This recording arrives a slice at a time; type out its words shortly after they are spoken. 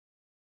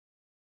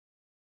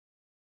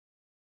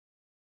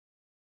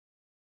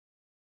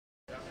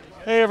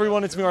Hey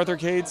everyone, it's me, Arthur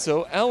Kade.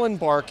 So, Ellen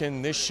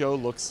Barkin, this show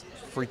looks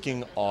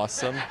freaking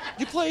awesome.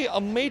 You play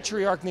a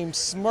matriarch named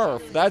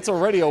Smurf. That's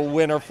already a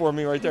winner for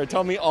me right there.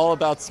 Tell me all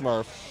about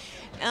Smurf.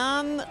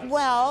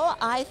 Well,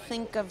 I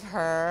think of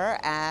her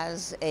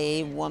as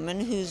a woman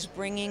who's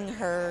bringing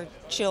her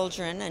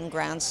children and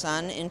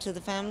grandson into the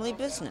family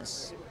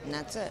business, and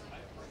that's it.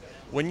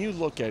 When you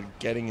look at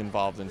getting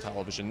involved in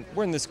television,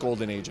 we're in this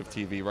golden age of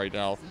TV right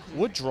now.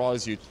 What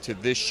draws you to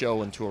this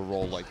show and to a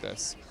role like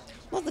this?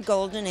 Well, the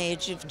golden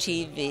age of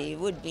TV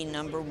would be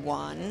number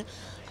one.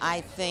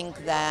 I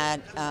think that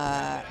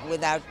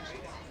without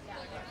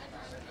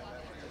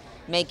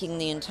making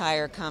the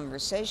entire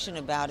conversation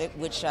about it,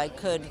 which I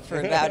could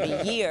for about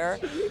a year,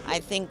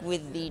 I think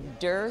with the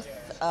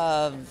dearth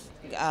of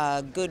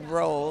good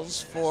roles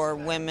for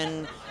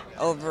women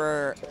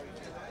over,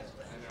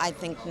 I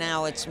think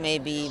now it's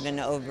maybe even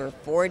over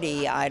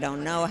 40, I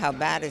don't know how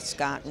bad it's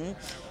gotten,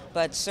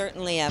 but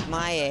certainly at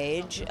my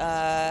age,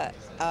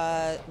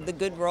 the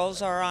good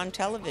roles are on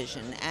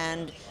television,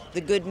 and the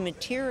good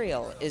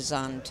material is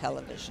on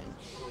television.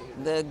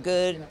 The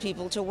good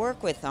people to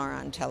work with are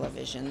on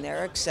television. There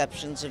are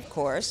exceptions, of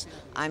course.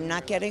 I'm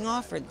not getting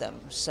offered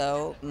them,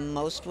 so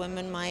most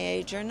women my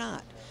age are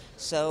not.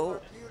 So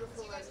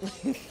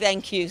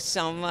thank you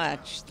so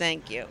much.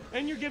 Thank you.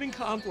 And you're getting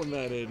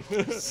complimented.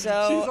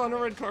 So she's on the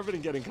red carpet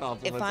and getting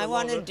compliments. If I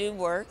want to do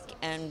work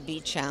and be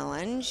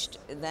challenged,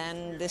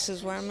 then this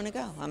is where I'm going to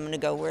go. I'm going to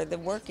go where the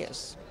work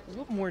is.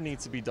 What more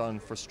needs to be done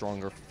for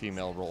stronger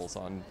female roles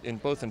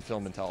both in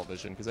film and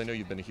television? Because I know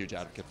you've been a huge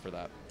advocate for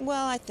that.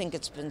 Well, I think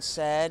it's been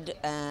said,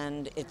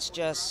 and it's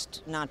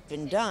just not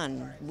been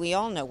done. We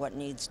all know what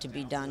needs to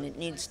be done. It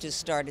needs to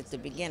start at the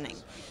beginning.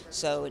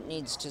 So it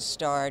needs to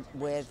start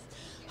with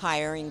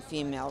hiring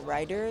female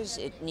writers.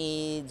 It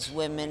needs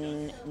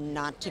women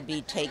not to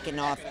be taken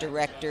off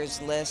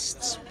directors'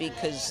 lists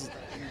because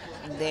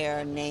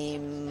their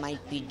name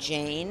might be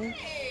Jane.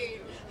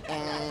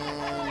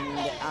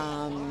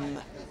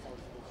 And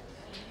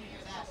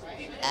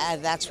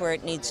that's where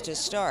it needs to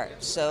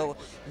start. So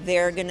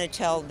they're going to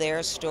tell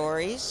their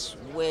stories,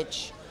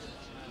 which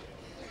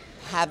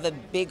have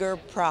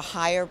a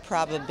higher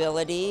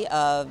probability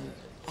of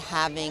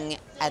having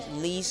at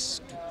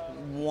least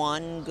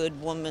one good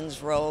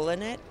woman's role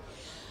in it.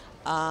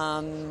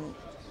 And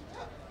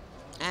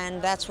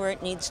that's where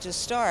it needs to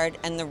start.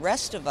 And the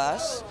rest of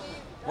us,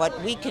 what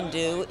we can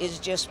do is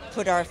just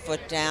put our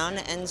foot down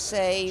and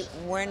say,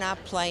 we're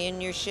not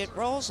playing your shit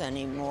roles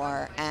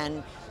anymore.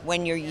 And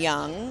when you're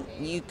young,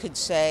 you could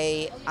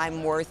say,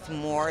 I'm worth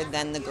more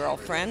than the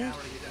girlfriend.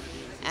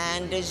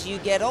 And as you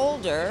get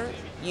older,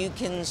 you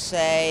can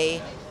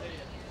say,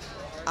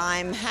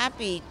 I'm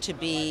happy to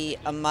be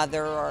a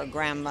mother or a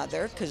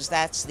grandmother because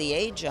that's the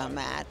age I'm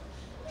at,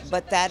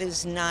 but that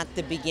is not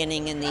the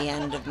beginning and the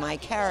end of my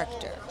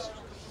character.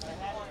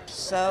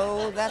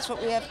 So that's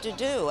what we have to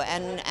do,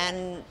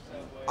 and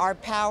our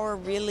power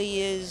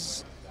really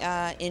is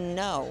in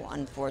no,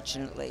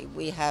 unfortunately.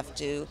 We have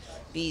to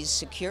be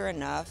secure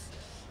enough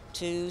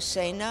to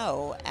say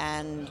no,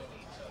 and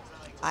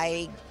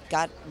I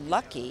got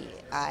lucky.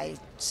 I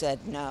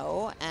said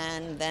no,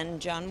 and then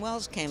John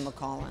Wells came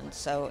a-calling,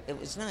 so it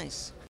was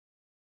nice.